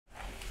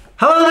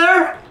Hello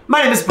there,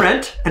 my name is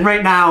Brent, and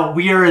right now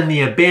we are in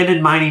the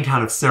abandoned mining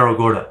town of Cerro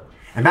Gordo.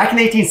 And back in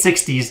the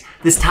 1860s,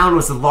 this town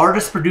was the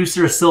largest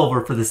producer of silver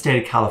for the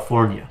state of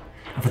California.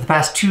 And for the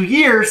past 2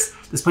 years,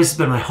 this place has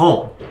been my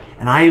home.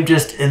 And I am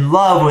just in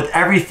love with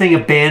everything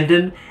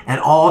abandoned and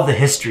all of the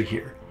history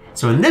here.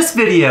 So in this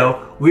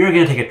video, we are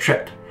gonna take a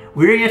trip.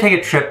 We're gonna take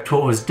a trip to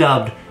what was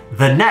dubbed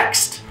the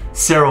next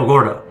Cerro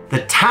Gordo.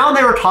 The town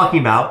they were talking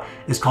about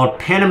is called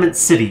Panamint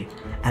City,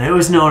 and it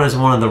was known as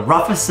one of the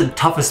roughest and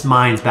toughest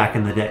mines back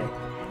in the day.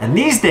 And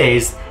these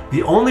days,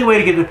 the only way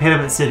to get to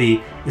Panamint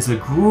City is a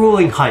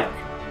grueling hike.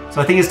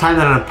 So I think it's time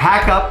that I'm gonna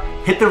pack up,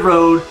 hit the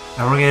road,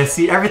 and we're gonna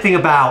see everything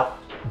about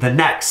the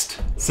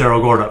next Cerro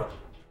Gordo.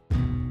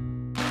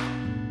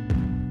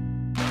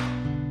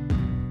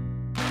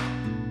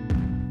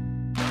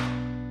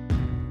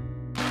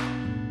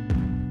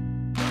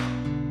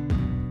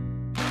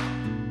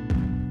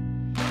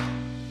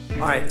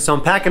 All right, so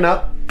I'm packing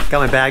up, got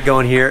my bag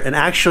going here, and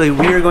actually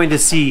we are going to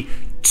see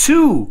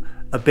 2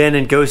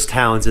 abandoned ghost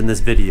towns in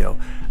this video.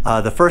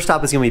 The first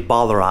stop is gonna be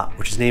Ballarat,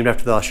 which is named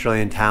after the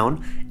Australian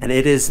town, and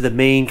it is the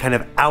main kind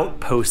of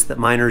outpost that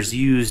miners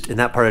used in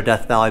that part of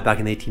Death Valley back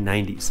in the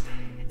 1890s.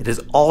 It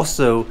is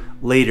also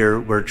later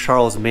where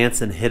Charles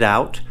Manson hid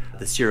out,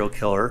 the serial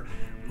killer,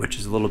 which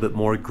is a little bit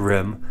more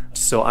grim.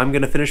 So I'm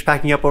gonna finish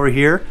packing up over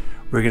here.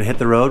 We're gonna hit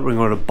the road, we're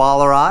gonna go to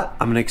Ballarat.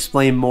 I'm gonna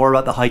explain more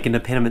about the hike into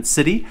Panamint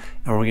City,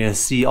 and we're gonna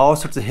see all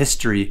sorts of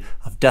history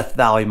of Death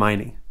Valley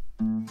mining.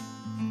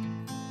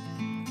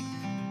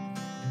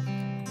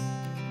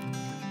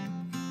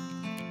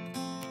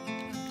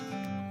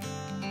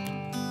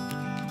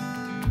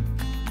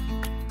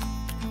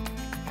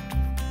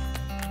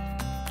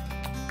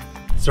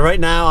 So right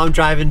now I'm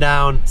driving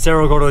down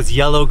Cerro Gordo's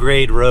yellow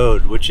grade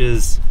road, which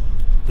is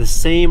the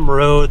same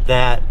road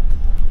that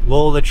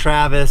Lola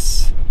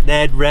Travis,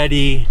 Ned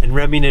Reddy, and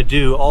Remy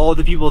Nadeau, all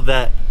the people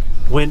that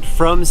went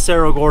from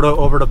Cerro Gordo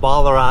over to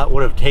Ballarat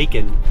would have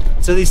taken.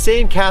 So these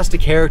same cast of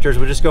characters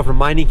would just go from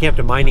mining camp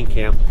to mining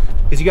camp.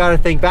 Because you gotta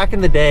think, back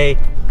in the day,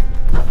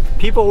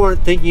 people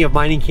weren't thinking of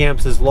mining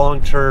camps as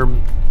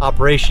long-term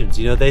operations.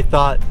 You know, they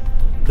thought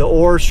the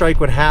ore strike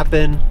would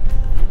happen,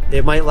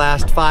 it might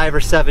last 5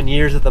 or 7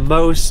 years at the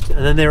most,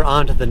 and then they were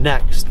on to the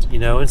next, you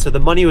know? And so the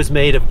money was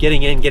made of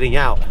getting in, getting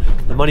out.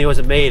 The money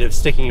wasn't made of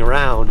sticking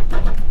around.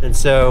 And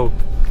so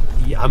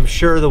I'm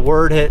sure the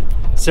word hit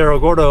Cerro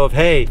Gordo of,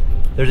 hey,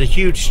 there's a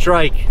huge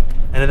strike.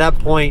 And at that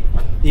point,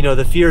 you know,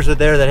 the fears are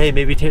there that, hey,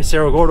 maybe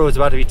Cerro Gordo is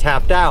about to be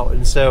tapped out.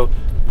 And so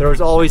there was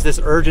always this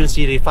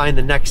urgency to find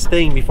the next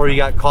thing before you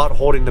got caught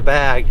holding the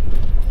bag.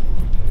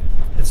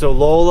 And so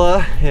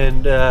Lola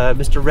and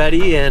Mr.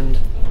 Reddy and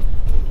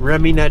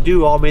Remy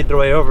Nadeau all made their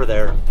way over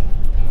there,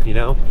 you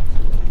know?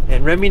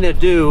 And Remy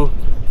Nadeau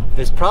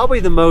is probably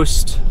the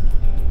most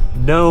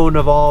known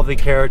of all the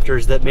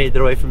characters that made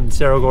their way from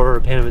Cerro Gordo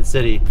to Panamint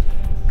City.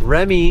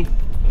 Remy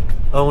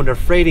owned a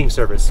freighting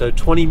service, so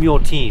 20 mule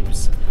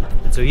teams.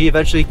 And so he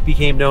eventually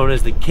became known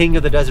as the king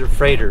of the desert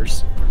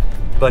freighters.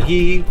 But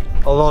he,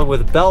 along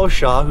with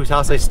Belshaw, whose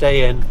house I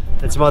stay in,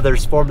 and some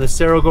others, formed the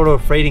Cerro Gordo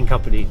Freighting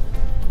Company.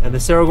 And the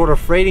Cerro Gordo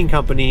Freighting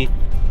Company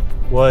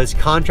was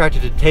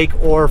contracted to take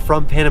ore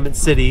from Panamint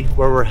City,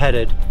 where we're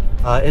headed,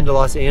 into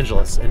Los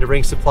Angeles, and to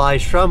bring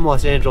supplies from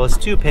Los Angeles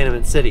to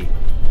Panamint City.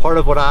 Part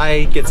of what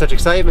I get such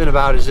excitement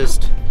about is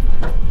just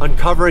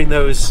uncovering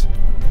those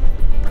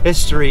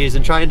histories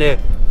and trying to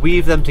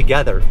weave them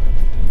together.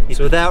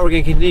 So with that, we're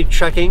gonna continue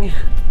trekking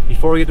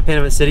before we get to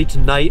Panamint City.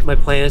 Tonight, my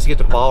plan is to get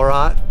to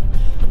Ballarat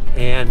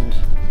and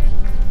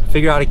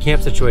figure out a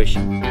camp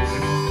situation.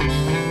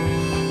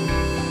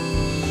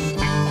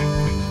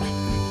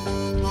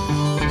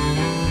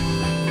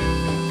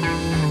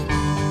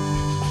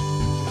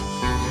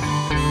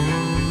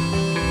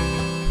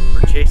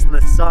 Chasing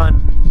the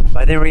sun,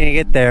 but I think we're gonna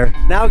get there.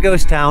 Now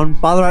ghost town,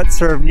 Ballarat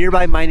served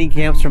nearby mining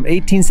camps from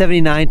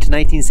 1879 to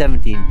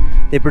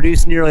 1917. They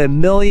produced nearly $1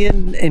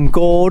 million in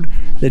gold.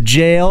 The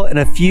jail and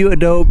a few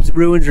adobe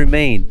ruins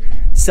remain.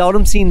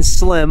 Seldom seen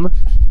Slim,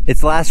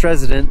 its last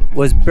resident,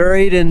 was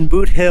buried in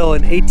Boot Hill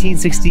in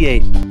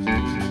 1868.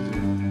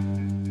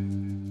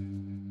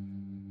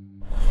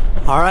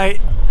 All right,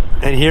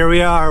 and here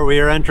we are. We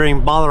are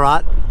entering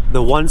Ballarat,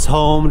 the once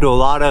home to a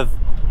lot of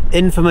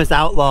infamous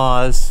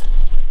outlaws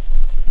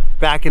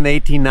back in the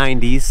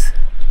 1890s.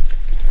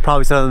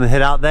 Probably some of them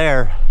hid out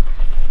there,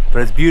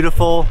 but it's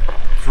beautiful.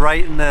 It's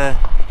right in the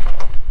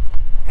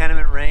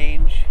Panamint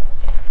Range.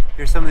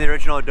 Here's some of the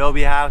original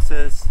adobe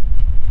houses.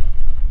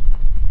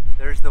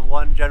 There's the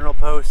one General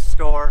Post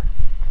store.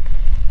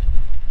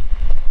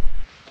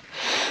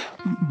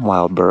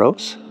 Wild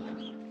burros.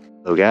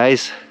 Hello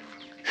guys.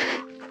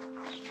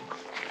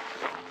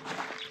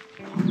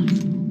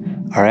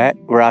 All right,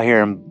 we're out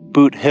here in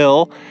Boot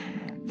Hill,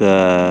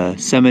 the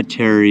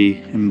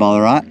cemetery in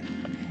Ballarat,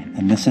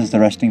 and this is the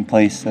resting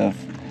place of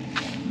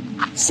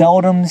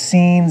seldom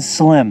seen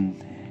Slim.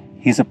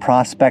 He's a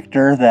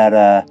prospector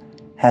that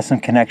has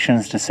some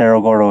connections to Cerro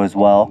Gordo as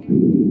well.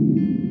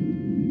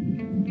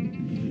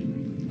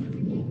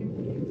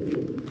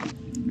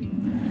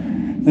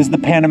 This is the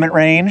Panamint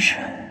Range.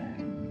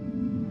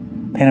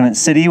 Panamint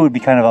City would be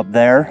kind of up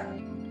there.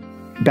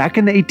 Back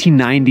in the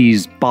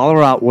 1890s,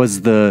 Ballarat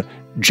was the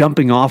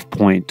jumping off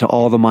point to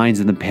all the mines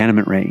in the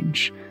Panamint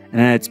Range.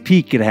 And at its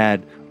peak, it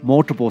had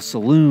multiple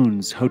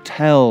saloons,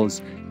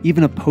 hotels,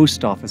 even a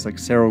post office like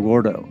Cerro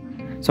Gordo.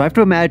 So I have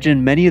to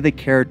imagine many of the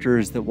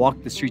characters that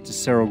walked the streets of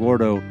Cerro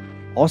Gordo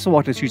also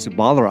walked the streets of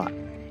Ballarat.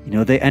 You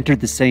know, they entered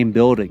the same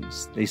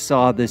buildings. They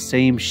saw the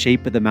same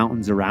shape of the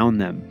mountains around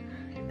them.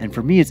 And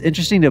for me, it's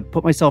interesting to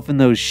put myself in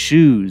those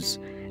shoes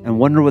and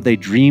wonder what they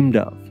dreamed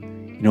of.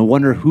 You know,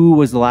 wonder who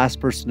was the last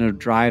person to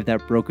drive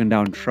that broken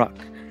down truck.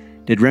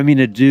 Did Remy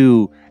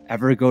Nadeau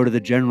ever go to the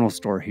general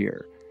store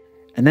here?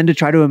 And then to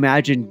try to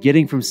imagine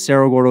getting from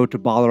Cerro Gordo to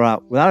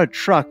Ballarat without a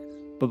truck,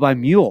 but by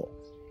mule.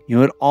 You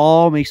know, it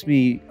all makes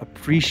me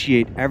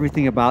appreciate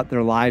everything about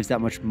their lives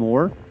that much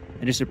more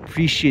and just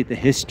appreciate the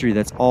history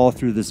that's all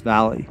through this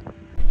valley.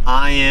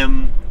 I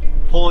am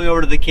pulling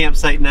over to the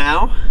campsite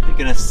now. I'm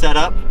gonna set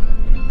up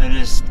and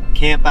just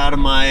camp out of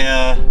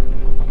my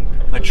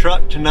my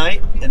truck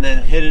tonight and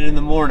then hit it in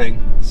the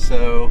morning.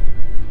 So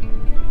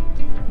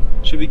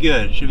should be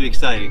good, should be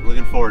exciting.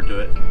 Looking forward to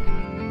it.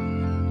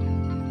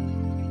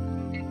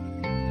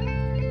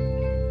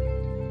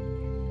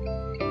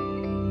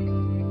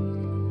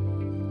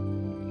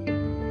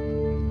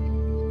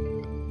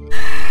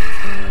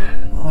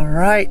 All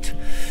right,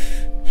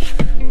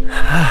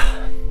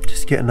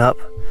 just getting up,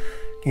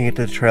 gonna get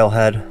to the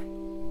trailhead.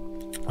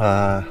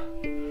 I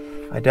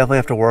definitely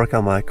have to work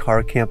on my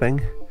car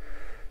camping.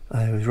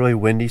 It was really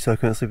windy, so I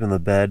couldn't sleep in the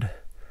bed,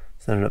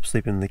 so I ended up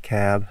sleeping in the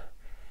cab.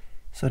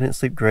 So I didn't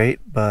sleep great,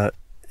 but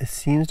it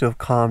seems to have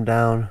calmed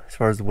down as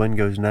far as the wind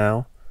goes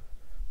now.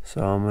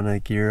 So I'm gonna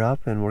gear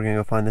up and we're gonna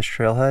go find this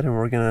trailhead and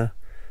we're gonna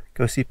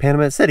go see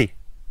Panamint City.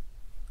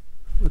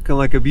 Looking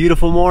like a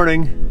beautiful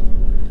morning.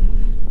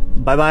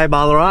 Bye-bye,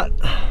 Ballarat.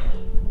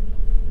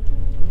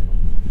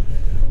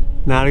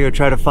 Now to go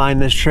try to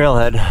find this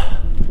trailhead.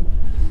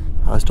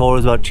 I was told it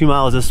was about 2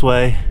 miles this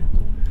way.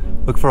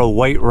 Look for a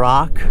white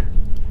rock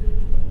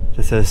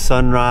that says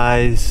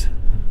Sunrise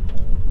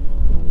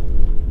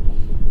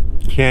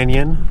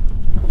Canyon.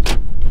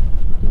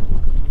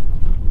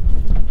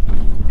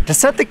 To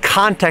set the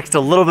context a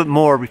little bit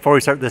more before we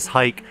start this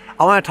hike,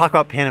 I want to talk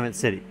about Panamint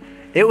City.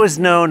 It was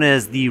known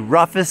as the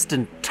roughest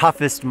and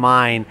toughest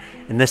mine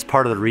in this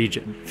part of the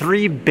region.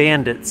 3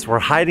 bandits were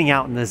hiding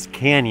out in this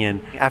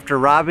canyon after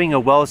robbing a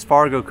Wells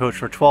Fargo coach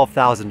for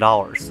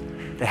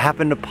 $12,000. They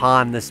happened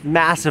upon this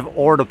massive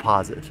ore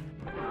deposit.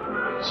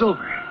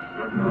 Silver.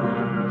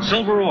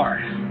 Silver ore.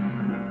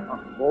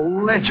 A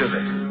whole ledge of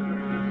it.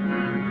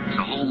 There's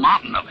a whole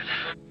mountain of it.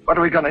 What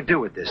are we gonna do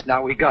with this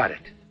now we got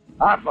it?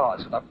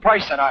 Outlaws with a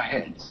price on our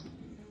heads.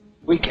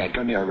 We can't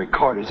go near a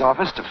recorder's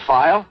office to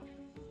file.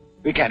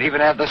 We can't even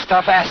have the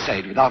stuff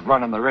assayed without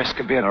running the risk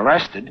of being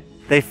arrested.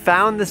 They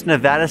found this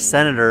Nevada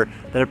senator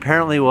that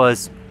apparently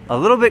was a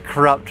little bit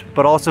corrupt,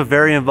 but also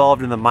very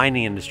involved in the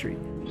mining industry.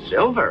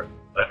 Silver?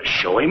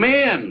 Show him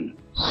in.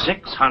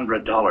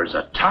 $600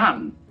 a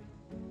ton.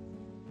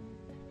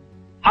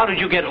 How did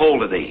you get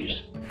hold of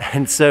these?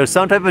 And so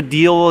some type of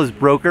deal was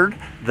brokered.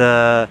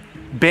 The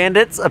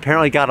bandits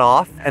apparently got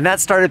off, and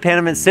that started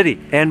Panamint City.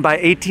 And by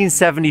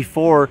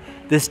 1874,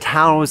 this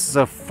town was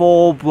a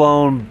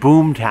full-blown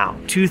boom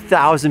town.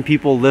 2,000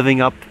 people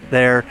living up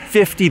there,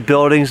 50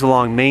 buildings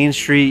along Main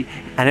Street,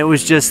 and it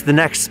was just the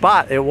next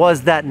spot. It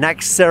was that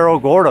next Cerro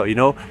Gordo, you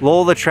know?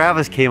 Lola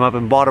Travis came up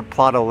and bought a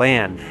plot of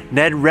land.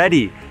 Ned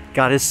Reddy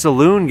got his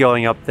saloon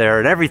going up there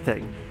and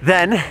everything.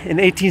 Then, in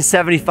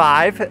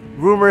 1875,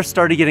 rumors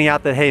started getting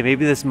out that, hey,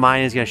 maybe this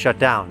mine is gonna shut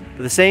down.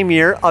 But the same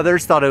year,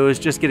 others thought it was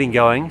just getting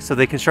going, so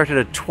they constructed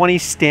a 20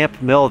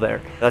 stamp mill there.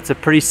 That's a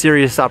pretty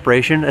serious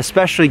operation,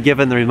 especially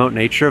given the remote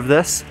nature of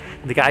this.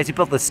 The guys who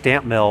built the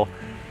stamp mill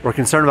were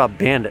concerned about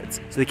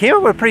bandits. So they came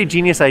up with a pretty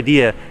genius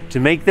idea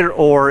to make their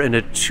ore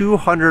into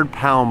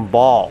 200-pound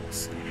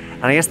balls.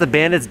 And I guess the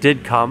bandits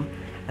did come,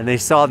 and they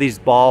saw these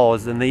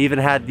balls, and they even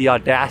had the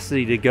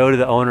audacity to go to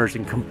the owners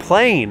and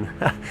complain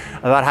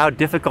about how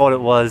difficult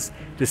it was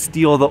to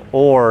steal the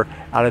ore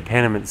out of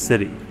Panamint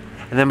City.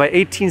 And then by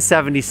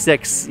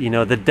 1876, you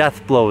know, the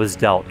death blow was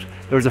dealt.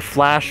 There was a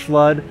flash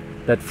flood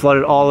that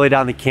flooded all the way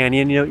down the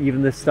canyon. You know,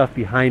 even this stuff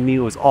behind me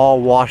was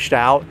all washed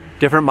out.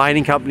 Different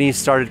mining companies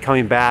started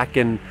coming back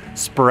and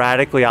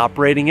sporadically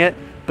operating it,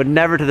 but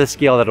never to the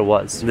scale that it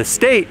was. The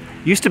state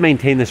used to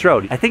maintain this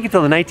road, I think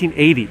until the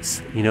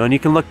 1980s, you know, and you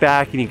can look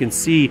back and you can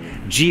see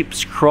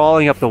Jeeps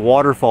crawling up the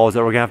waterfalls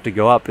that we're gonna have to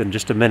go up in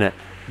just a minute.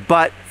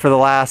 But for the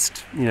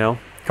last, you know,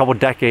 couple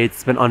decades,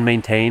 it's been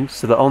unmaintained.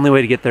 So the only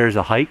way to get there is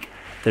a hike.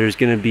 There's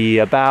gonna be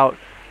about,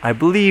 I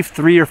believe,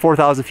 3,000 or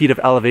 4,000 feet of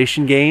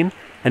elevation gain.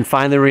 And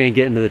finally, we're gonna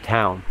get into the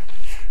town.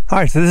 All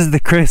right, so this is the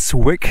Chris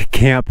Wick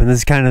camp, and this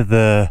is kind of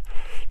the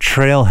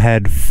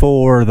trailhead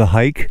for the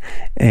hike.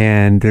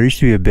 And there used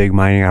to be a big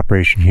mining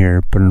operation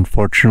here, but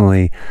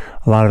unfortunately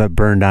a lot of it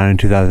burned down in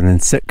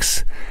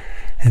 2006.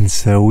 And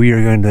so we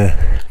are going to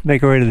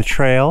make our way to the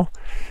trail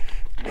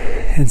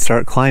and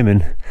start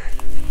climbing.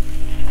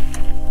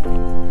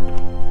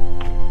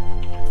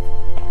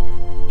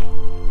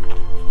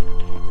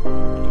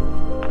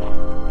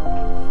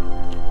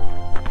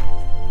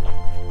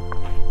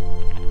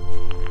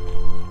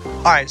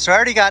 All right, so I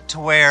already got to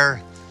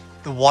where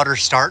the water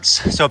starts.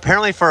 So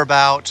apparently for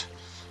about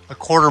a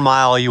quarter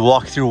mile, you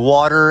walk through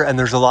water, and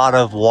there's a lot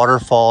of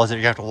waterfalls that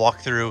you have to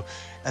walk through,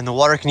 and the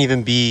water can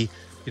even be,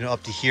 you know,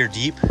 up to here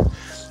deep.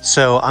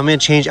 So I'm gonna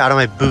change out of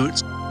my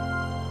boots.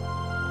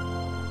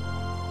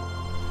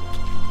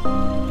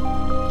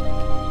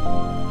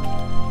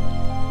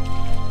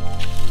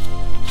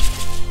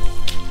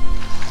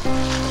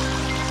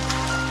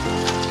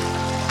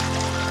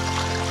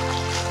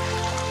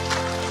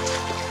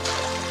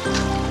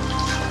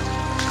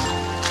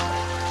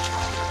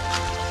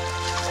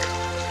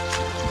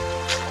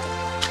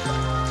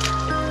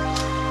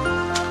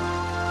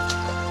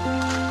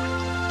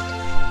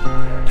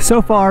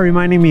 So far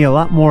reminding me a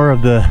lot more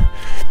of the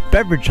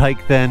beverage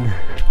hike than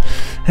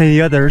any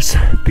others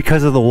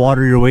because of the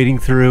water you're wading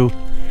through,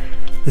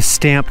 the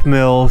stamp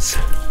mills,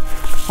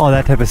 all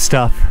that type of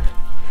stuff.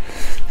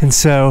 And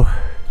so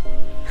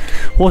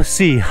we'll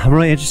see. I'm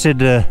really interested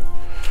to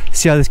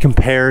see how this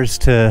compares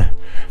to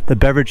the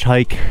beverage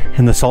hike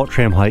and the salt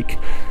tram hike.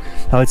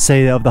 I would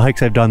say of the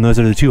hikes I've done, those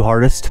are the two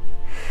hardest.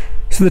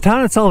 So the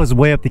town itself is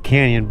way up the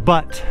canyon,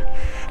 but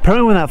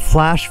apparently when that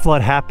flash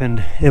flood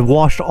happened, it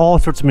washed all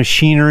sorts of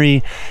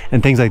machinery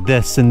and things like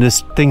this, and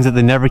just things that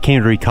they never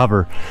came to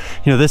recover.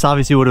 You know, this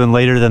obviously would have been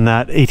later than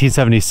that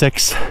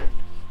 1876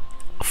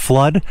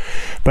 flood,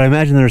 but I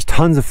imagine there's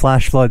tons of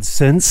flash floods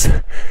since,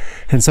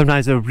 and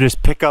sometimes they would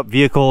just pick up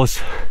vehicles,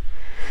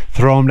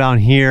 throw them down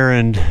here,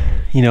 and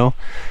you know,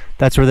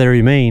 that's where they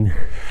remain.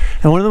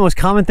 And one of the most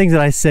common things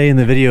that I say in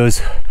the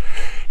videos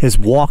is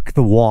walk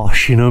the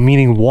wash, you know,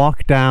 meaning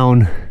walk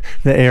down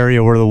the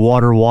area where the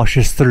water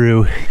washes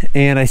through.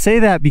 And I say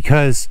that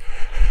because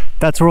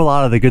that's where a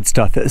lot of the good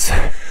stuff is.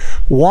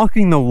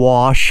 Walking the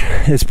wash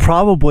is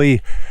probably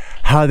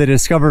how they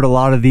discovered a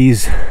lot of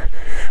these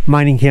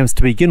mining camps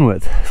to begin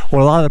with.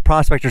 What a lot of the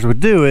prospectors would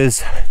do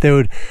is they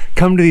would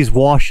come to these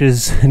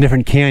washes in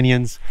different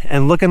canyons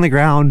and look in the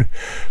ground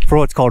for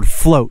what's called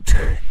float,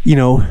 you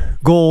know,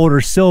 gold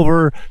or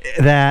silver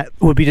that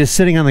would be just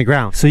sitting on the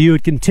ground. So you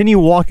would continue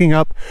walking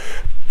up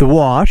the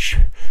wash,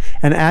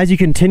 and as you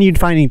continued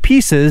finding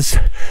pieces,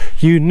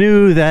 you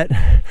knew that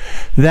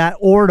that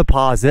ore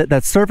deposit,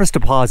 that surface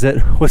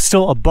deposit, was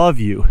still above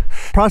you.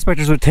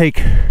 Prospectors would take,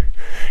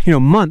 you know,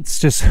 months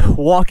just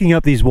walking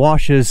up these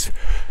washes,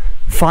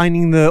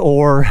 finding the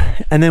ore,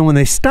 and then when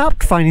they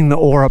stopped finding the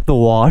ore up the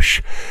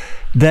wash,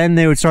 then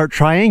they would start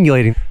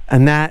triangulating.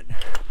 And that,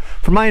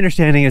 from my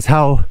understanding, is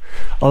how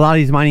a lot of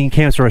these mining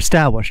camps were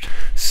established.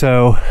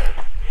 So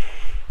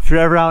if you're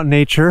ever out in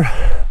nature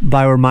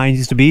by where mines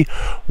used to be,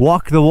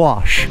 walk the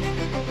wash.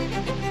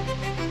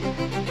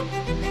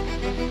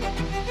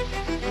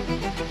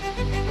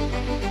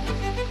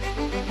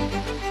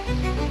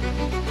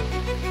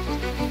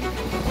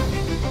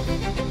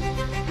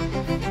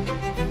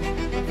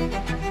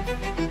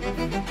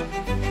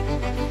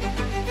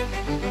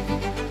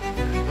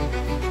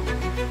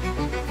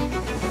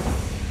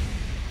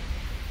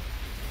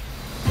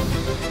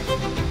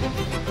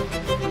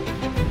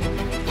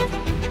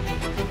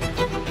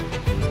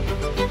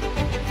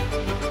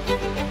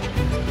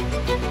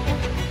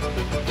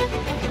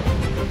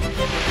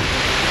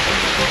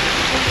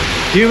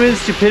 Human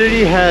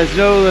stupidity has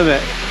no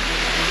limit.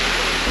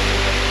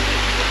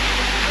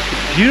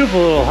 Beautiful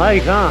little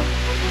hike, huh?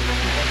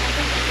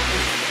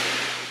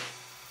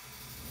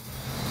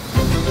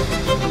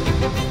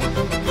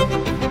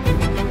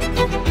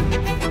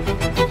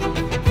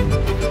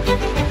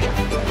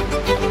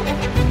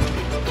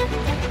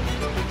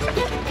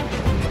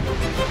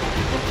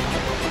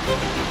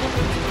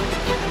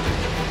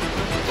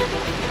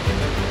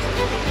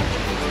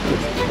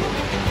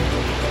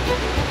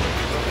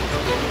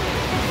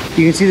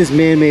 You can see this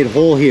man-made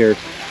hole here.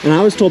 And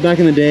I was told back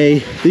in the day,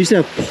 they used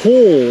to have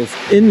poles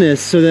in this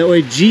so that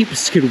way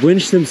Jeeps could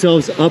winch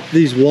themselves up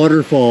these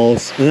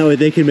waterfalls, and that way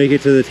they can make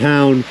it to the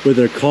town with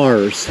their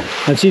cars.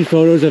 I've seen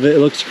photos of it, it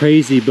looks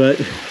crazy, but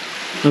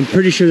I'm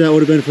pretty sure that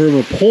would have been from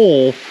a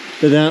pole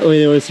that way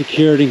they would have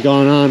secured and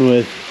gone on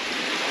with.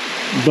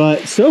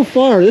 But so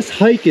far, this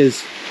hike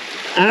is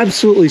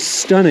absolutely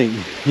stunning,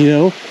 you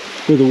know,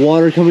 with the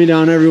water coming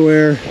down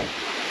everywhere.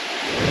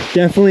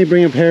 Definitely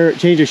bring a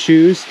change of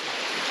shoes.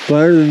 But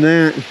other than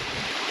that,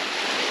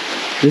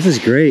 this is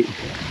great.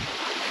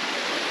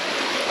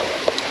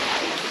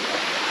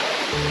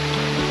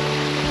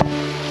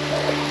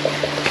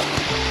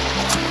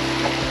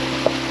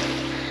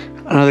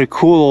 Another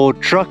cool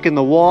old truck in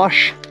the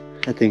wash.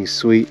 That thing's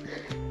sweet.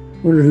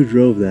 Wonder who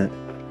drove that.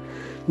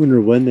 Wonder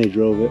when they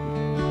drove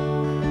it.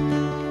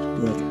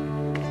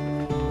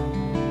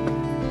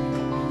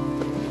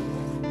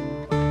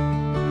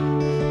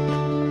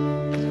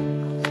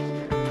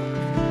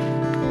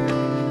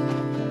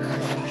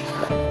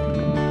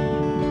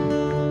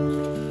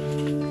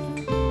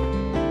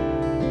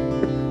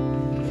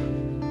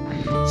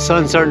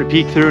 Sun's starting to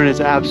peek through and it's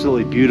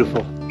absolutely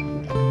beautiful.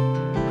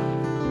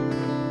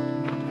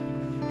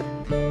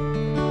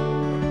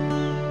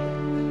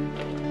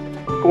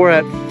 We're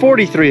at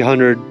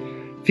 4,300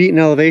 feet in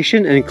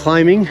elevation and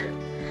climbing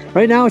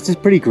Right now it's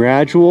just pretty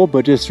gradual,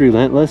 but just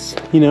relentless,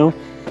 you know.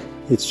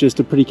 It's just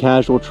a pretty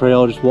casual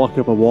trail, just walking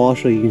up a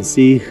wash like you can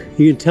see.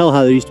 You can tell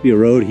how there used to be a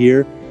road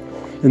here.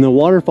 In the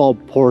waterfall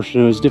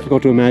portion, it was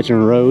difficult to imagine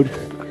a road.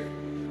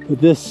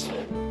 But this,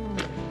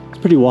 it's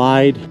pretty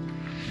wide.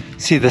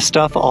 See the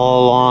stuff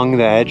all along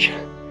the edge?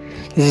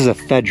 This is a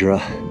ephedra,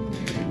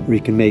 where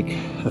you can make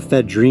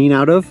ephedrine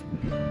out of,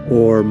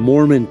 or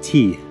Mormon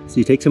tea. So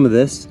you take some of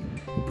this,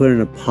 you put it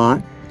in a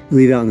pot, you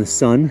leave it out in the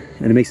sun,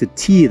 and it makes a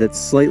tea that's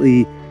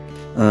slightly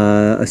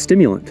a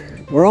stimulant.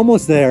 We're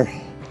almost there.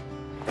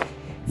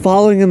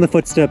 Following in the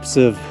footsteps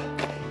of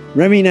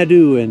Remy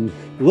Nadeau and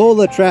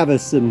Lola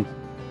Travis and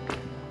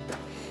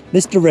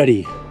Mr.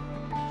 Reddy.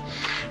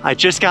 I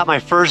just got my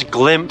first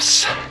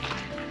glimpse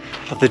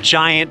of the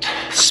giant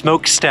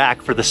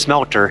smokestack for the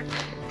smelter.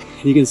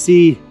 You can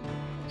see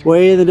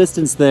way in the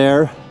distance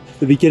there,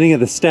 the beginning of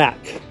the stack.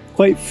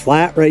 Quite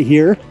flat right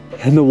here,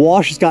 and the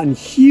wash has gotten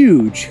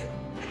huge.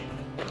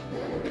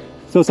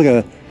 So it's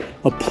like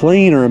a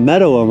plain or a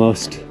meadow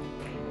almost.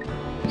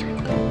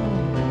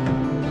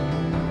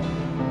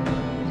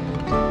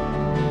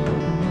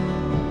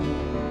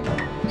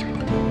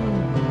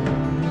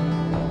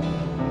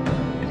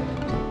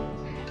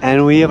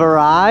 And we have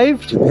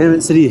arrived.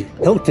 Panamint City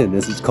Hilton,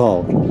 as it's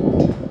called.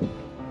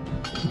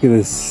 Look at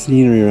the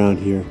scenery around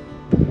here.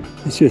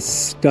 It's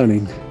just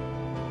stunning.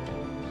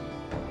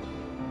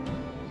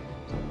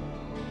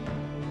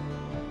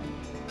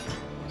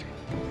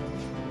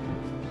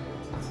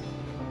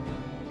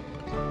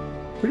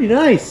 Pretty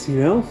nice, you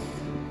know?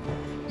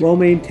 Well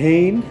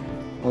maintained.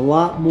 A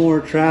lot more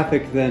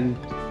traffic than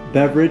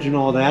Beverage and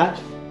all that.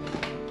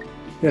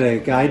 Got a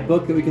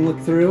guidebook that we can look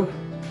through.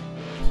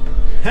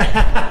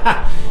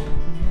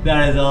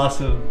 That is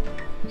awesome.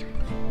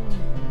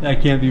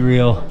 That can't be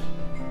real.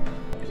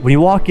 When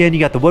you walk in, you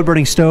got the wood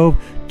burning stove,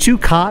 2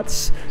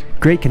 cots,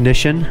 great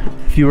condition.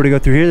 If you were to go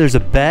through here, there's a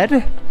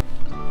bed,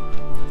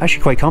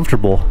 actually quite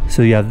comfortable.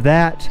 So you have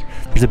that.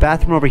 There's a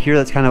bathroom over here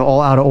that's kind of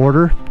all out of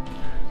order.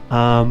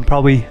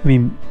 Probably, I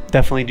mean,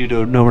 definitely due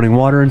to no running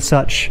water and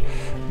such,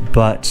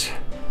 but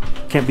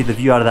can't be the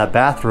view out of that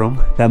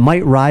bathroom. That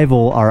might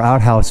rival our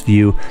outhouse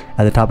view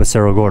at the top of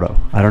Cerro Gordo.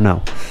 I don't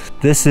know.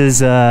 This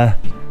is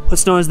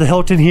what's known as the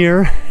Hilton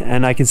here,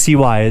 and I can see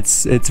why.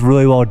 It's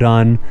really well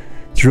done.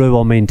 It's really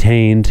well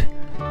maintained.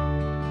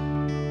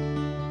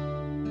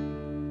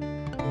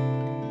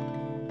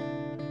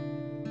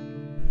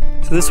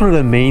 So this would have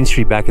been Main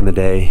Street back in the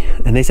day,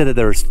 and they said that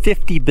there was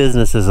 50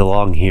 businesses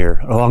along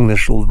here, along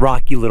this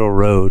rocky little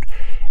road.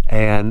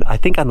 And I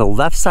think on the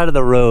left side of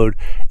the road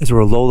is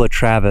where Lola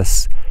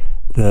Travis,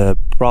 the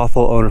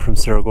brothel owner from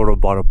Cerro Gordo,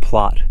 bought a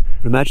plot.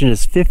 Imagine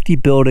there's 50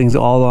 buildings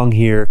all along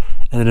here,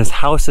 and then there's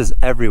houses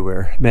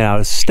everywhere, made out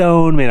of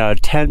stone, made out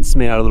of tents,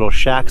 made out of little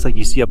shacks like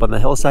you see up on the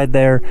hillside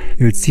there.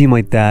 It would seem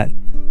like that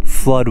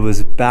flood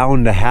was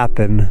bound to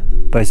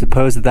happen, but I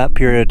suppose at that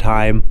period of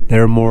time, they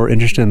were more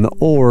interested in the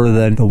ore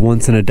than the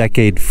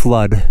once-in-a-decade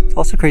flood. It's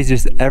also crazy,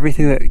 just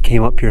everything that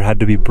came up here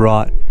had to be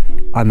brought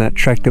on that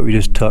trek that we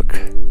just took.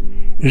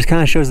 It just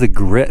kind of shows the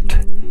grit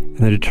and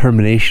the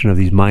determination of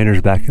these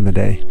miners back in the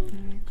day.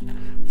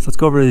 So let's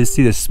go over to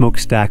see this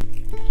smokestack.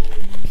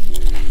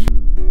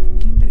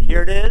 And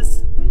here it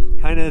is,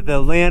 kind of the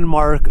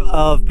landmark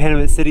of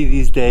Panamint City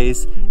these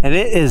days. And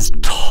it is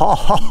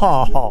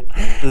tall.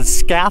 The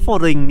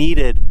scaffolding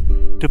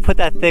needed to put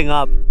that thing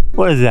up,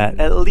 what is that?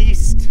 At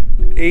least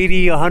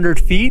 80, 100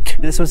 feet?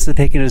 This must have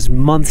taken us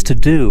months to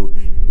do.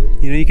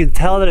 You know, you can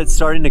tell that it's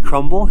starting to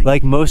crumble.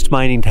 Like most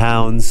mining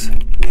towns,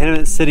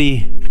 Panamint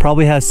City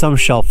probably has some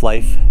shelf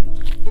life.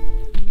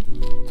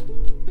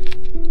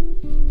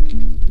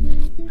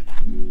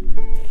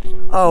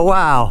 Oh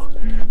wow,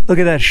 look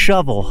at that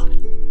shovel.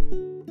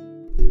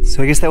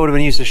 So I guess that would have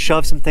been used to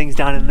shove some things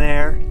down in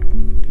there.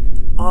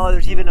 Oh,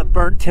 there's even a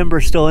burnt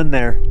timber still in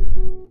there.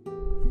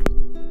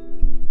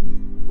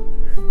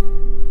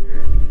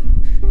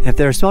 If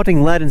they were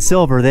smelting lead and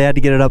silver, they had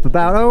to get it up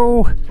about,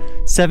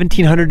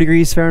 1700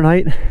 degrees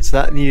Fahrenheit.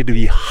 So that needed to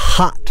be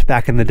hot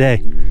back in the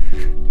day.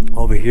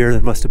 Over here,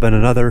 there must have been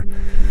another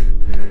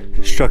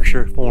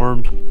structure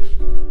formed.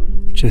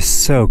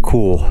 Just so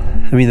cool.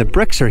 I mean, the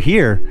bricks are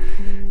here.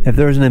 If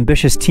there was an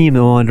ambitious team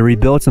that wanted to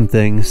rebuild some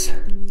things,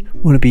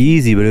 it wouldn't be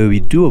easy, but it would be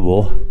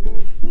doable.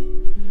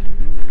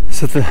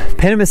 So the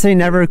Panamint City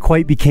never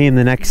quite became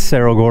the next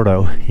Cerro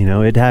Gordo. You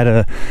know, it had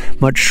a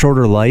much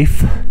shorter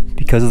life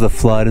because of the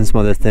flood and some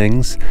other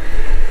things.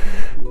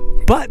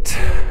 But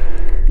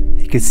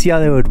you could see how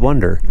they would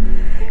wonder.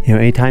 You know,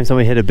 anytime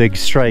somebody hit a big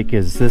strike,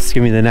 is this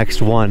gonna be the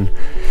next one?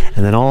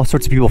 And then all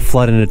sorts of people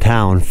flood into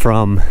town,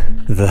 from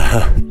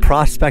the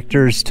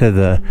prospectors to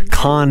the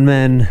con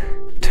men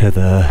to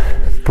the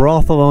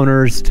brothel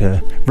owners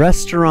to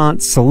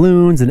restaurants,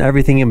 saloons, and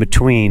everything in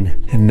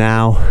between. And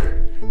now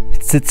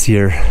it sits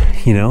here,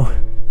 you know,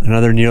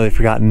 another nearly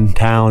forgotten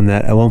town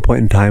that at one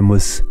point in time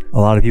was a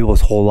lot of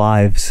people's whole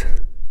lives.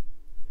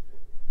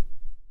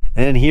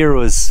 And here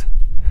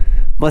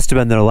must have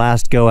been their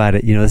last go at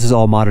it. You know, this is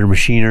all modern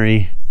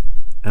machinery.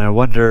 And I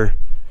wonder,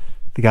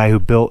 the guy who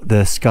built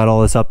this, got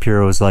all this up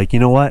here, was like, you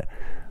know what?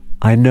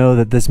 I know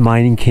that this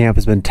mining camp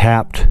has been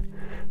tapped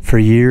for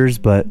years,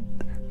 but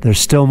there's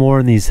still more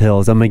in these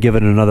hills. I'm gonna give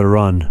it another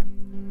run.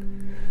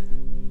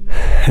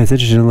 It's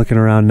interesting looking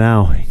around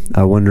now.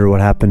 I wonder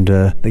what happened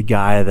to the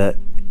guy that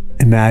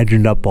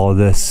imagined up all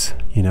this.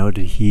 You know,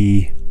 did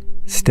he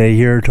stay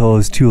here till it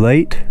was too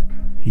late?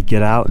 Did he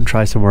get out and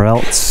try somewhere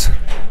else?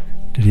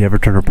 Did he ever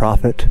turn a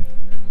profit?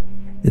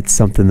 It's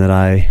something that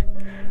I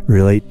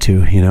relate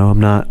to, you know. I'm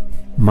not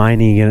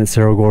mining again at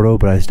Cerro Gordo,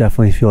 but I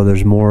definitely feel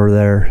there's more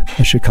there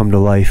that should come to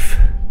life.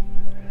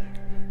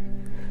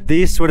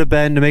 These would have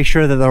been to make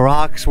sure that the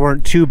rocks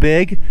weren't too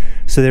big,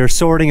 so they were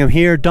sorting them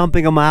here,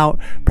 dumping them out,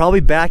 probably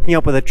backing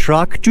up with a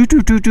truck,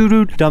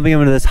 dumping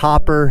them into this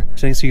hopper,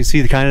 so you can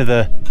see the kind of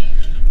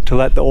to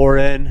let the ore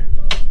in.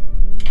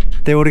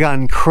 They would have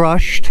gotten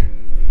crushed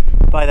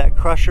by that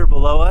crusher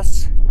below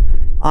us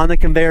on the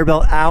conveyor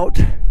belt out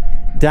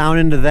down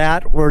into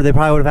that, where they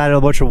probably would have had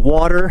a bunch of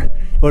water.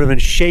 It would have been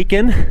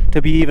shaken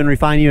to be even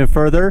refined even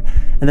further,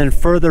 and then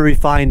further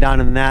refined down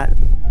in that.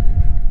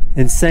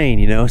 Insane,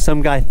 you know,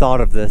 some guy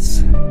thought of this.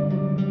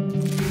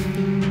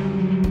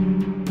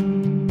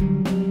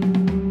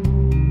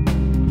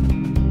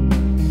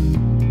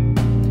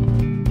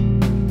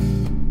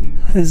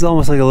 This is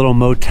almost like a little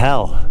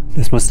motel.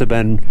 This must have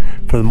been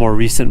for the more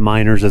recent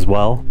miners as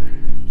well.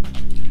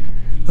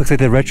 Looks like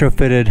they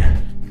retrofitted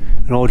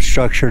an old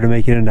structure to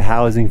make it into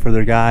housing for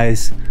their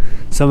guys.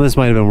 Some of this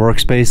might have been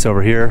workspace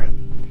over here.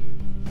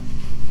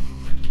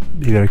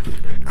 You got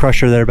a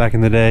crusher there back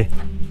in the day.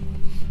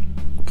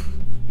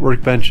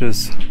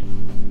 Workbenches.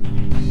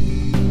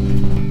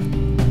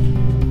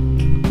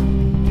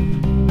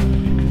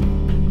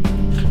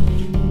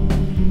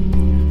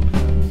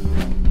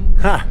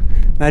 Huh.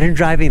 Imagine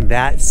driving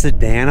that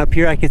sedan up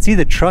here. I could see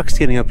the trucks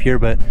getting up here,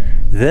 but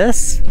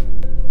this?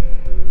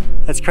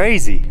 That's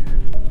crazy.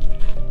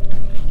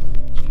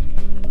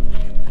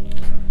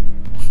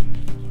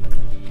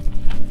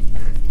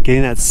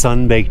 Getting that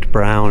sun-baked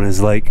brown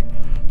is like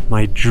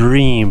my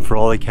dream for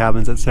all the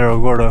cabins at Cerro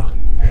Gordo.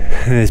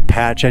 Just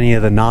patch any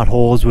of the knot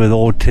holes with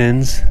old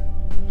tins.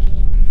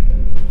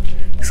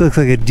 This looks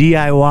like a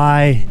DIY,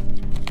 I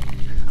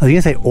was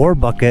gonna say ore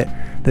bucket.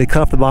 They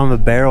cut off the bottom of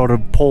a barrel to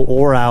pull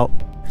ore out.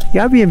 You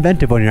gotta be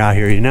inventive when you're out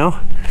here, you know?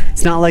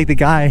 It's not like the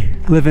guy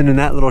living in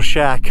that little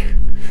shack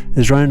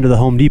is running to the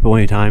Home Depot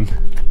anytime.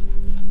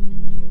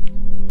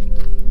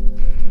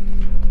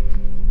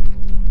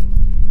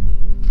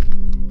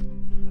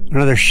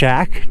 Another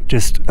shack,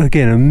 just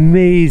again,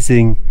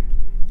 amazing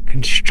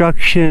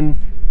construction,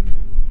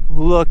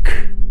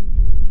 look,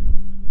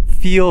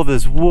 feel of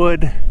this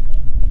wood.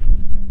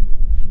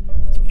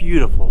 It's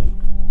beautiful.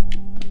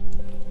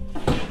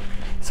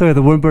 So we have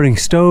the wood burning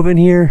stove in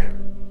here.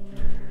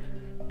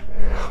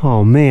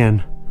 Oh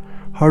man,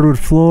 hardwood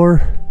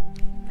floor.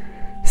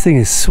 This thing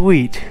is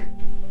sweet.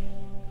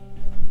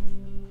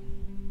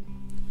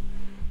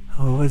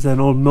 Oh, what is that, an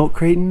old milk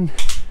crate?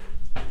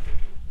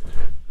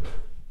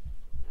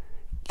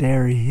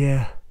 Dairy,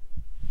 yeah.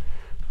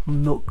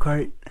 Milk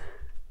crate.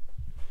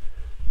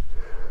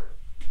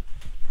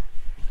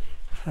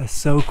 That's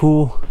so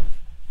cool.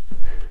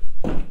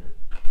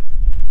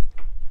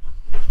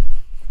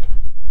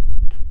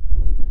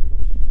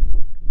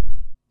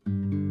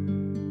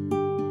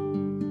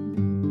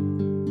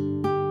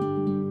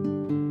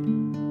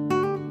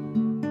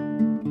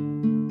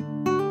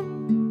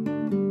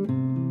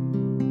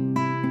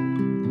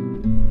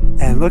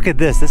 And look at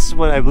this. This is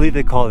what I believe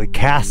they call the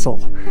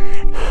castle.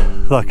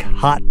 Look,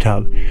 hot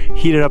tub.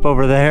 Heat it up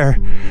over there.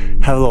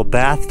 Have a little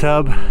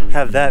bathtub.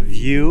 Have that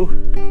view.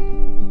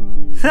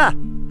 Ha!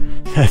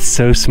 That's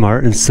so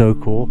smart and so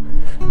cool.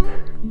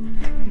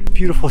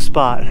 Beautiful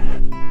spot.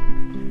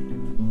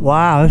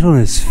 Wow, this one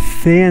is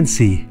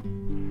fancy.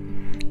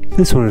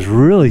 This one is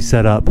really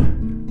set up.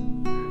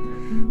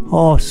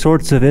 All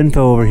sorts of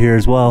info over here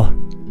as well.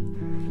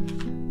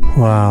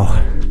 Wow.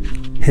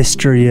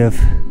 History of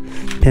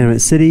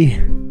Panamint City,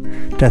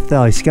 Death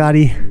Valley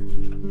Scotty.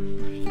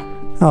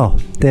 Oh,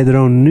 they had their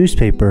own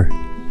newspaper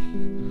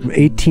from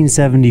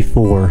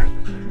 1874.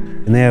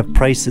 And they have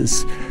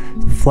prices.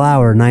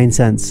 Flour, 9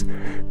 cents.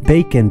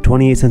 Bacon,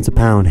 28 cents a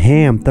pound.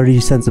 Ham,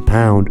 30 cents a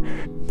pound.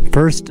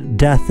 First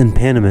death in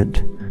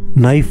Panamint.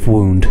 Knife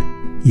wound.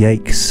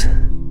 Yikes.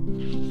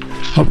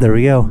 Oh, there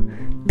we go.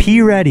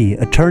 P. Reddy,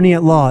 attorney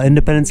at law,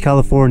 Independence,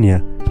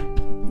 California.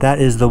 That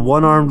is the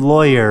one-armed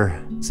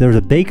lawyer. So there's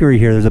a bakery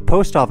here. There's a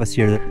post office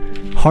here.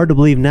 Hard to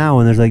believe now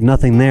when there's like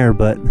nothing there,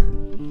 but...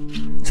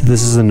 So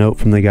this is a note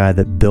from the guy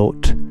that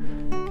built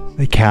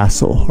the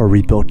castle, or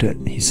rebuilt it.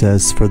 He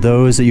says, for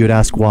those that you would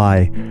ask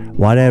why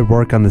did I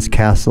work on this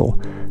castle?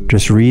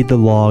 Just read the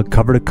log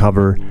cover to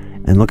cover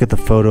and look at the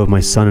photo of my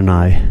son and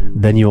I.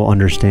 Then you'll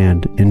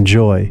understand.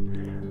 Enjoy.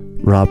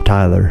 Rob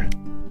Tyler.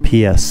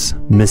 P.S.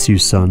 Miss you,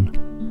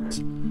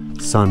 son.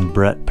 Son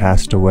Brett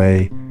passed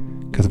away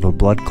because of a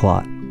blood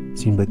clot.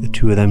 Seemed like the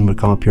two of them would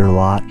come up here a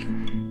lot.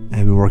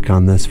 I've been working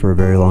on this for a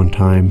very long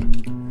time.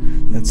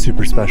 That's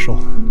super special.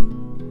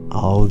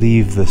 I'll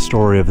leave the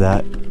story of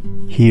that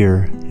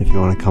here if you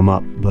want to come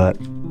up, but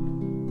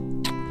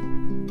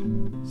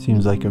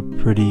seems like a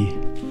pretty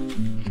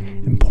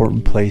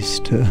important place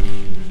to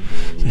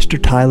Mr.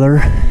 Tyler,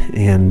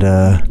 and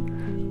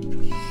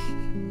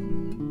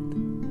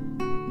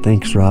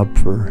thanks, Rob,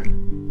 for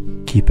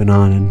keeping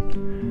on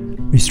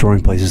and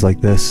restoring places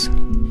like this.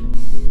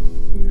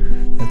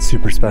 That's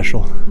super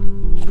special.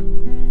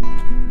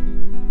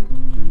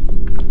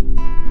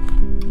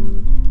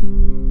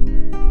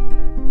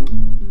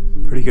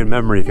 Pretty good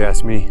memory, if you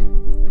ask me.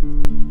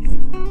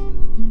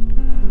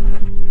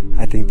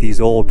 I think these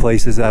old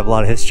places that have a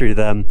lot of history to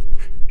them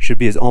should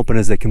be as open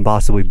as they can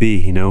possibly be.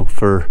 You know,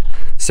 for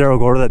Cerro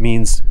Gordo, that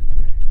means,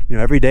 you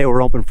know, every day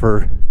we're open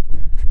for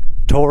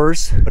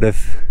tours. But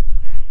if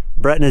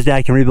Brett and his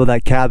dad can rebuild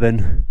that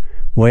cabin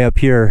way up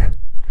here,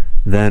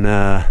 then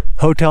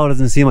hotel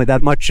doesn't seem like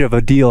that much of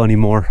a deal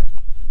anymore.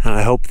 And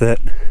I hope that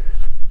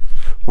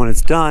when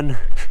it's done,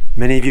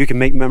 many of you can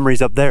make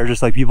memories up there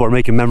just like people are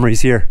making memories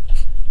here.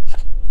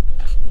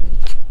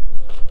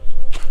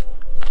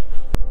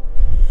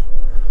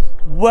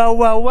 Well,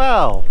 well,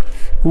 well,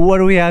 what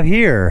do we have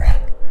here?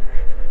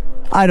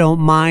 I don't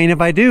mind if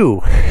I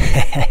do.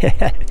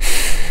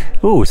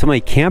 Ooh,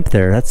 somebody camped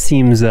there. That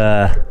seems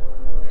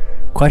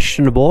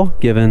questionable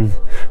given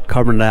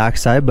carbon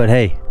dioxide, but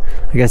hey,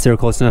 I guess they were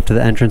close enough to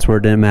the entrance where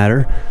it didn't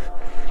matter.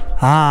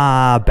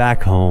 Ah,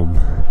 back home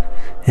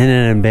in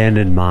an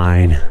abandoned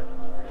mine.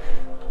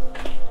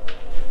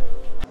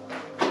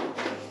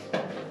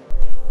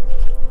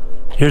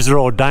 Here's their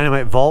old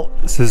dynamite vault.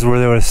 This is where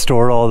they would have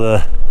stored all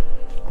the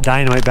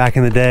dynamite back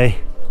in the day.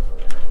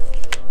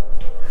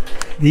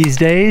 These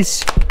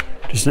days,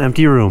 just an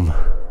empty room.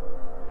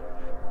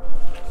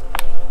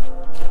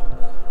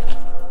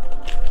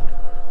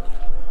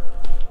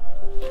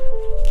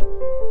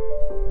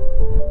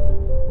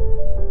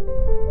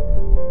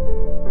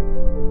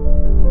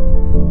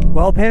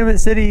 Well, Panamint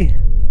City,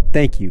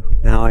 thank you.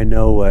 Now I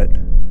know what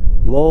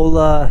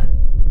Lola,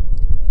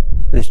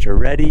 Mr.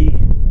 Reddy,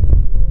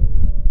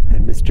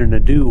 and Mr.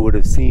 Nadu would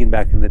have seen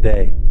back in the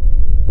day.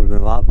 Would have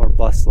been a lot more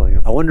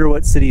bustling. I wonder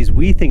what cities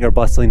we think are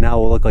bustling now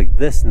will look like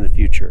this in the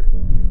future.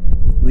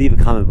 Leave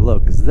a comment below,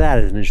 because that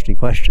is an interesting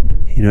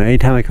question. You know,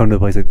 anytime I come to a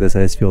place like this,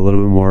 I just feel a little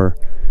bit more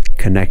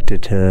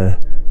connected to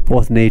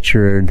both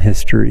nature and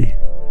history.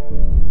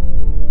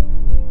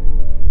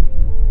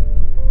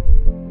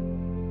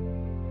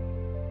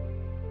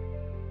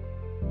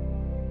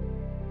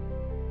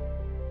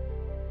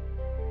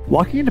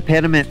 Walking into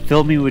Panamint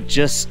filled me with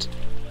just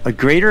a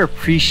greater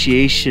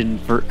appreciation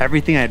for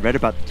everything I had read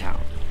about the town.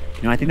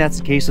 You know, I think that's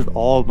the case with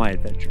all of my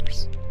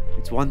adventures.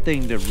 It's one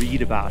thing to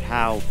read about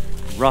how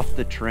rough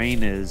the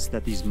terrain is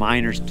that these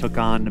miners took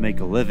on to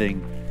make a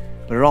living,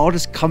 but it all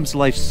just comes to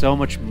life so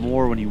much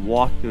more when you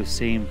walk those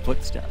same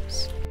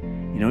footsteps.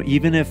 You know,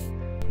 even if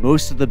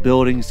most of the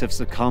buildings have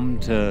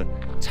succumbed to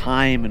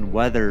time and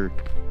weather,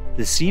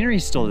 the scenery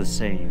is still the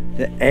same.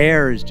 The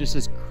air is just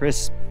as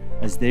crisp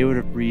as they would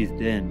have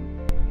breathed in.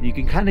 And you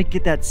can kind of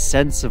get that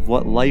sense of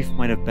what life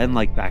might have been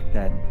like back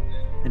then.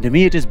 And to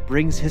me, it just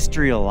brings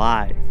history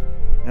alive.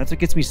 And that's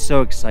what gets me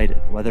so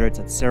excited, whether it's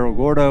at Cerro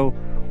Gordo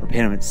or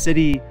Panamint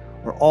City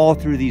or all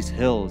through these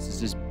hills, is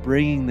just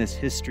bringing this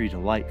history to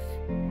life.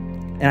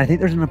 And I think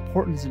there's an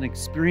importance in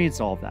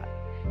experience all of that.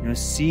 You know,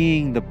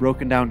 seeing the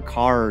broken down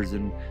cars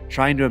and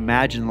trying to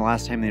imagine the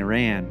last time they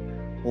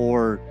ran,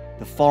 or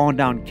the fallen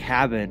down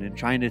cabin and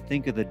trying to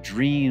think of the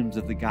dreams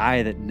of the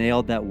guy that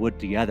nailed that wood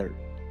together.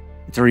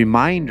 It's a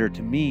reminder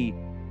to me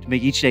to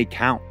make each day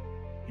count,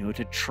 you know,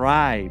 to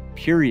try,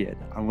 period,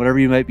 on whatever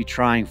you might be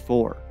trying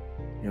for.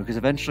 You know, because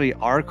eventually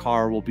our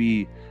car will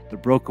be the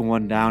broken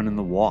one down in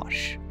the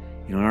wash.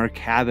 You know, and our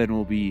cabin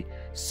will be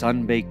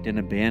sun-baked and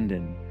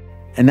abandoned.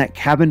 And that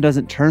cabin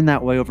doesn't turn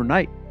that way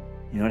overnight.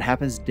 You know, it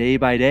happens day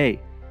by day,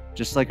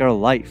 just like our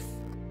life.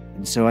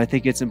 And so I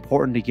think it's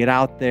important to get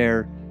out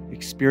there,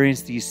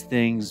 experience these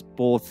things,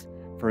 both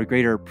for a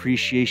greater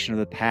appreciation of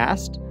the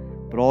past,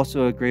 but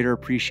also a greater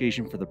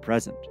appreciation for the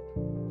present.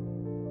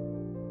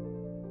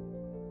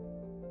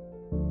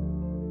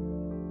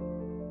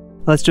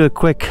 Let's do a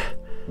quick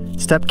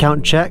step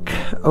count check.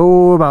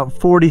 Oh, about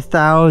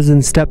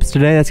 40,000 steps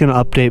today. That's gonna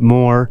update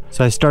more.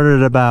 So I started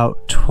at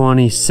about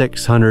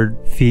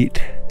 2,600 feet.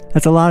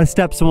 That's a lot of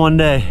steps in one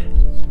day.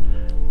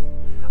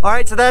 All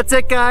right, so that's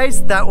it,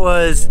 guys. That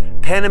was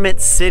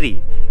Panamint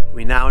City.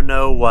 We now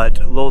know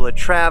what Lola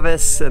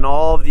Travis and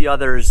all of the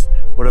others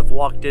would have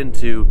walked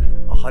into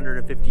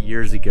 150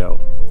 years ago.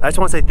 I just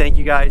want to say thank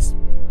you, guys.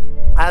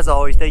 As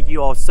always, thank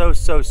you all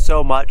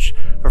so much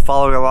for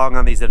following along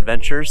on these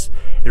adventures.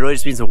 It really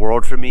just means the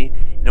world for me.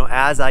 You know,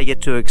 as I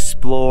get to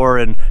explore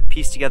and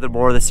piece together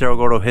more of the Cerro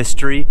Gordo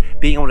history,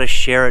 being able to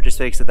share it just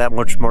makes it that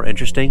much more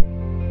interesting.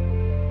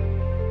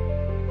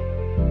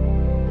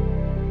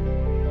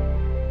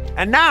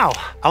 And now,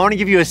 I want to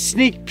give you a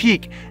sneak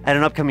peek at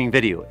an upcoming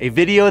video. A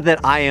video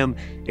that I am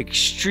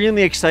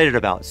extremely excited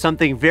about.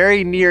 Something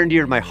very near and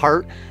dear to my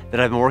heart that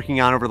I've been working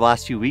on over the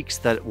last few weeks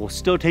that will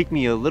still take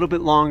me a little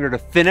bit longer to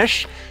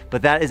finish,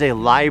 but that is a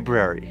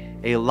library.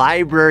 a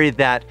library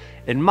that,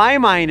 in my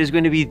mind, is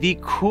going to be the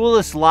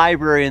coolest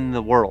library in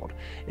the world.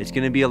 It's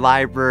going to be a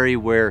library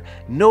where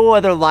no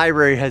other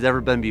library has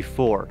ever been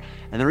before.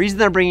 And the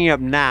reason I'm bringing it up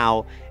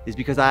now is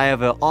because I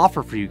have an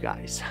offer for you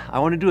guys. I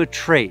want to do a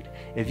trade.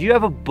 If you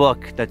have a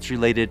book that's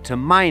related to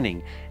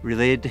mining,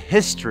 related to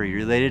history,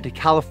 related to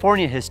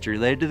California history,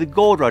 related to the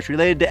gold rush,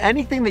 related to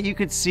anything that you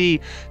could see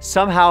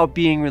somehow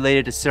being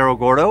related to Cerro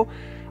Gordo,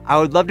 I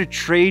would love to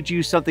trade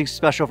you something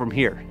special from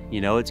here.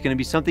 You know, it's going to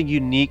be something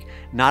unique,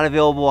 not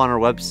available on our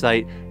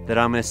website, that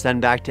I'm going to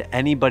send back to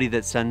anybody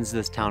that sends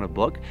this town a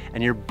book.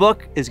 And your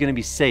book is going to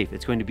be safe.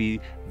 It's going to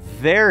be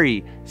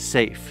very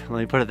safe, let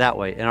me put it that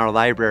way, in our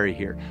library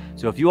here.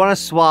 So if you want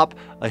to swap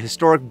a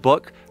historic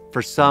book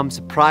for some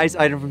surprise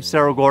item from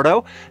Cerro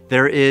Gordo,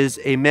 there is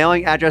a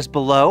mailing address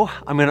below.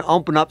 I'm going to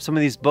open up some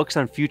of these books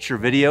on future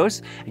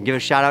videos and give a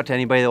shout out to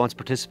anybody that wants to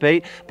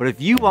participate. But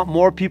if you want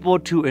more people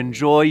to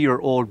enjoy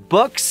your old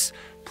books,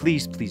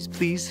 please, please,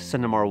 please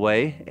send them our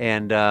way,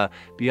 and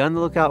be on the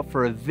lookout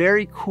for a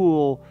very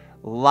cool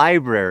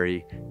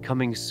library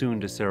coming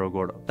soon to Cerro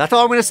Gordo. That's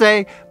all I'm going to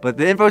say, but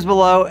the info is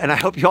below, and I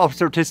hope you all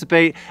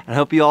participate, and I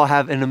hope you all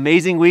have an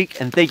amazing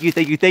week, and thank you,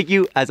 thank you, thank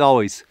you, as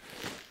always.